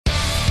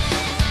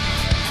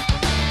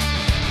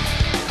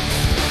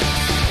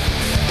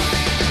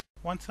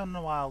once in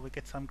a while we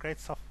get some great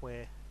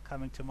software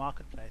coming to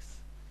marketplace.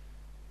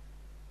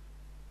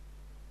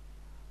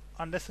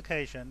 On this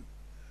occasion,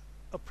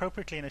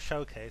 appropriately in a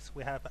showcase,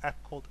 we have an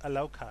app called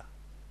Aloqa,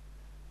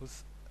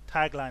 whose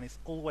tagline is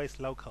always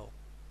local.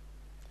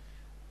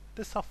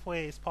 This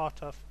software is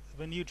part of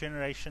the new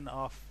generation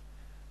of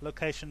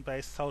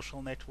location-based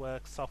social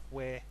network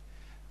software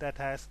that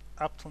has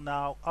up till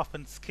now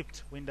often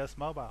skipped Windows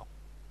Mobile.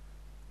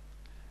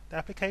 The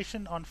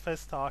application on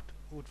first start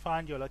would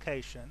find your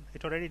location.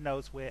 It already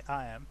knows where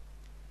I am,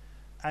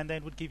 and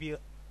then would give you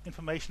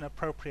information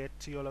appropriate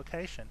to your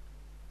location.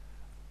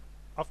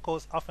 Of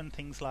course, often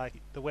things like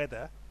the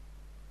weather,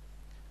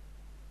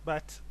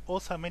 but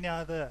also many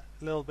other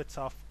little bits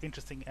of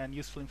interesting and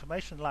useful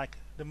information like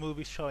the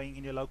movies showing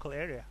in your local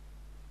area.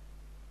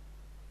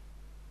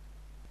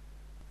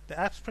 The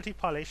app's pretty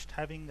polished,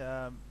 having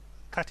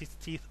cut its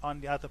teeth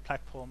on the other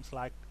platforms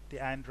like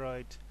the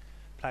Android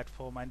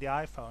platform and the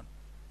iPhone.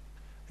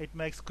 It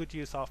makes good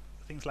use of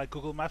things like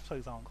Google Maps, for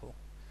example.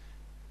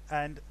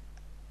 And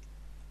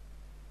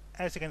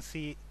as you can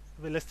see,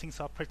 the listings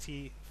are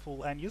pretty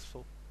full and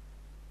useful.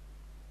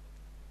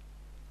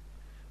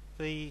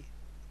 The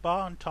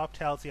bar on top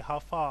tells you how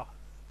far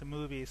the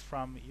movie is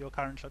from your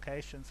current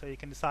location, so you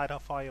can decide how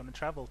far you want to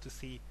travel to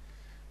see,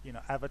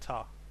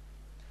 Avatar,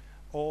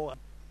 or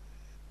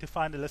to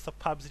find a list of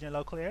pubs in your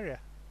local area.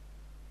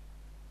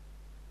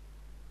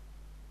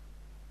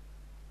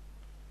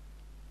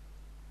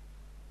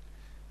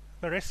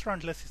 The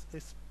restaurant list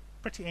is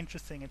pretty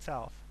interesting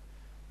itself.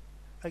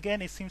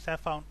 Again, it seems to have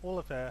found all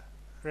of the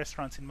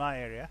restaurants in my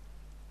area,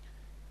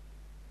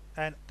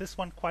 and this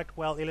one quite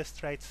well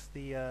illustrates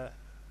the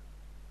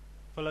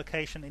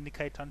location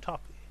indicator on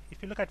top.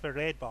 If you look at the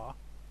red bar,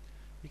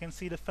 you can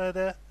see the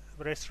further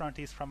the restaurant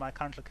is from my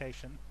current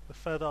location, the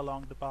further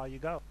along the bar you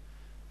go.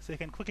 So you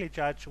can quickly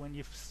judge when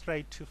you've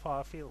strayed too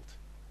far afield.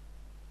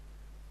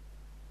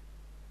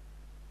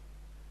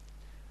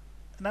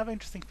 Another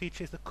interesting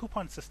feature is the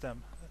coupon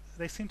system.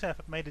 They seem to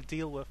have made a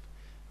deal with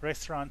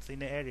restaurants in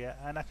the area,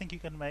 and I think you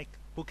can make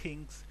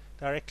bookings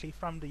directly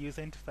from the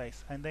user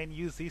interface and then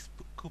use these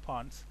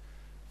coupons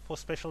for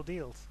special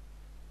deals.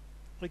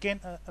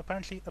 Again,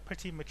 apparently a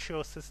pretty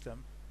mature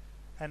system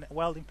and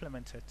well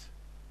implemented.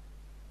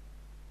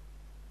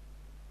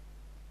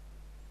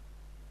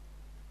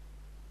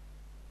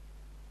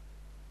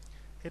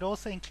 It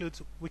also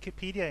includes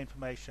Wikipedia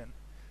information,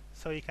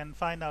 so you can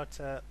find out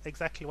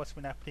exactly what's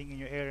been happening in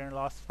your area in the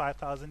last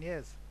 5,000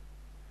 years.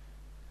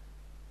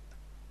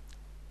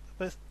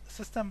 The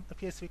system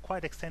appears to be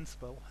quite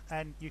extensible,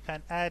 and you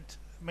can add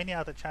many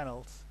other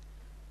channels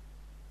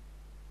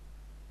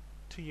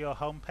to your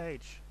home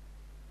page.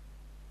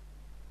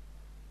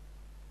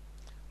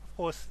 Of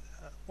course,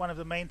 one of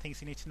the main things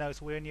you need to know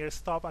is where your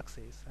nearest Starbucks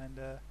is, and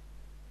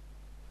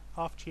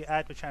after you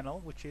add the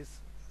channel, which is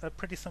a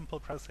pretty simple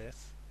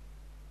process,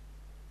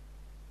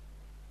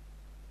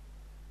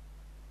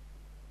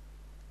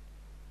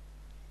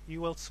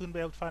 you will soon be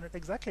able to find out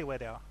exactly where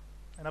they are.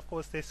 And of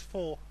course, there's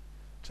 4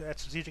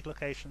 at strategic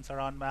locations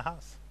around my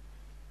house.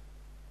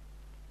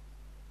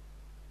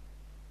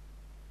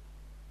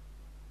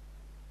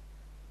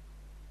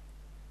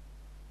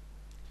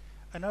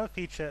 Another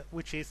feature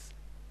which is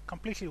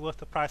completely worth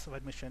the price of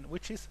admission,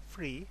 which is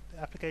free,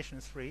 the application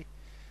is free,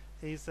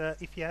 is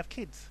if you have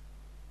kids.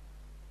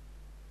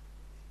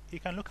 You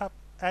can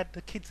add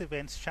the kids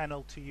events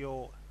channel to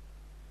your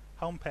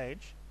home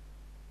page,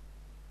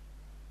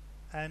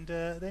 and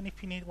then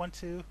if you want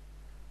to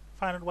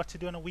find out what to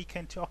do on a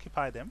weekend to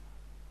occupy them,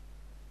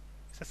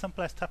 it's as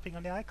simple as tapping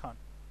on the icon.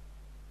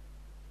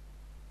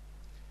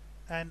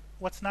 And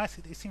what's nice,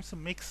 it seems to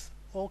mix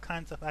all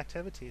kinds of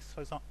activities.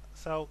 For example,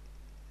 so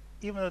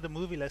even though the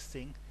movie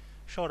listing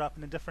showed up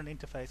in a different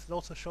interface, it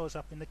also shows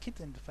up in the kids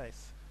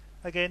interface.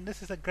 Again,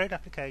 this is a great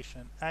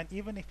application, and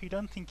even if you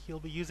don't think you'll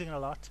be using it a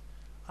lot,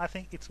 I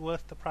think it's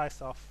worth the price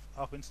of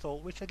install,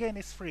 which again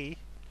is free.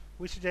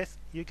 We suggest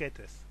you get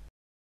this.